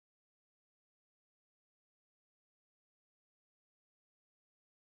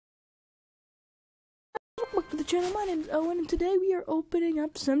welcome back to the channel. My name is Owen, and today we are opening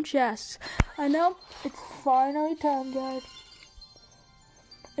up some chests. I know, it's finally time, guys.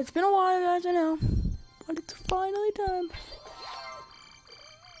 It's been a while, guys, I know, but it's finally time.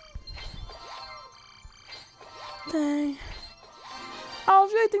 Dang. I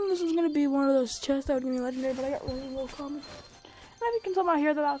was really thinking this was going to be one of those chests that would give me legendary, but I got really low comments. And if you can somehow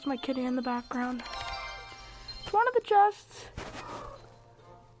hear that, that's my kitty in the background. It's one of the chests.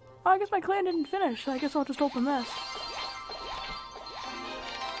 Oh, I guess my clan didn't finish, so I guess I'll just open this.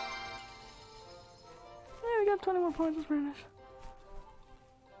 Yeah, we got 20 more points, that's pretty nice.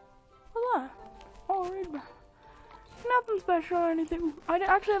 What's that? Oh, read about. Nothing special or anything. I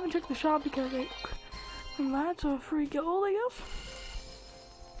actually haven't checked the shop because that's a free gold, I guess.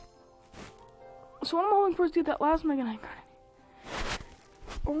 So what I'm hoping for is to get that last Mega Knight card.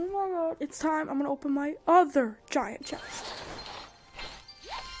 Oh my god, it's time. I'm gonna open my other giant chest.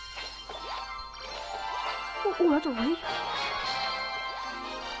 Oh, that's a raid.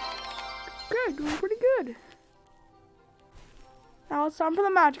 Good, doing pretty good. Now it's time for the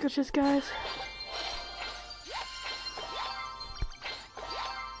magical chest, guys.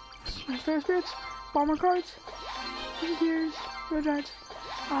 My fair spirits, bomber cards, gears, red giants.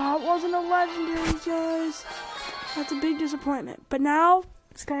 It wasn't a legendary, guys. That's a big disappointment. But now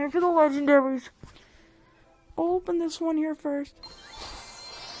it's time for the legendaries. Open this one here first.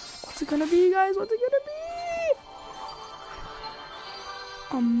 What's it gonna be, guys? What's it gonna be?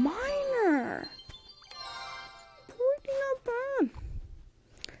 A miner. Pretty not bad.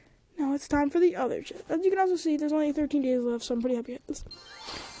 Now it's time for the other chest. As you can also see, there's only 13 days left, so I'm pretty happy at this.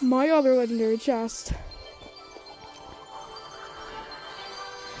 My other legendary chest.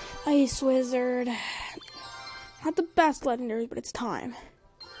 Ice Wizard. Not the best legendaries, but it's time.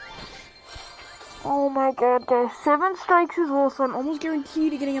 Oh my god, guys. 7 strikes as well, so I'm almost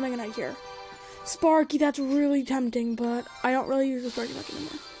guaranteed to getting a Mega Knight here. Sparky, that's really tempting, but I don't really use the Sparky much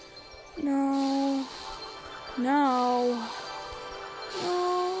anymore. No. No.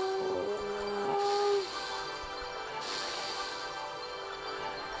 No.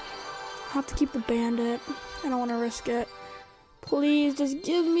 I have to keep the bandit. I don't want to risk it. Please, just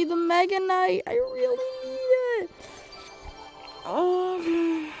give me the Mega Knight. I really need it. Oh,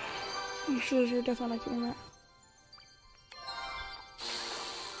 you sure you're definitely not getting that.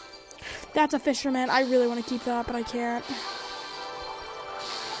 That's a fisherman. I really want to keep that, but I can't.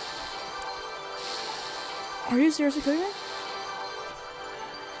 Are you seriously kidding me?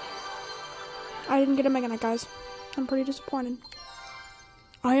 I didn't get a Mega Knight, guys. I'm pretty disappointed.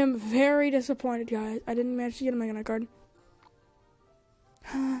 I am very disappointed, guys. I didn't manage to get a Mega Knight card.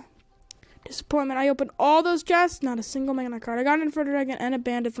 Disappointment. I opened all those chests, not a single Mega Knight card. I got an Inferno Dragon and a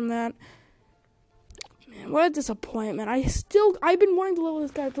Bandit from that. Man, what a disappointment. I've been wanting to level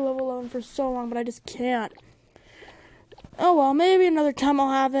this guy up to level 11 for so long, but I just can't. Oh well, maybe another time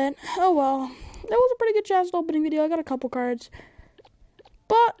I'll have it. Oh well. That was a pretty good chest opening video. I got a couple cards.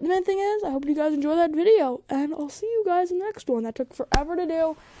 But the main thing is, I hope you guys enjoyed that video, and I'll see you guys in the next one. That took forever to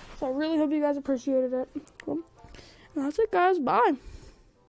do, so I really hope you guys appreciated it. Cool. And that's it, guys. Bye.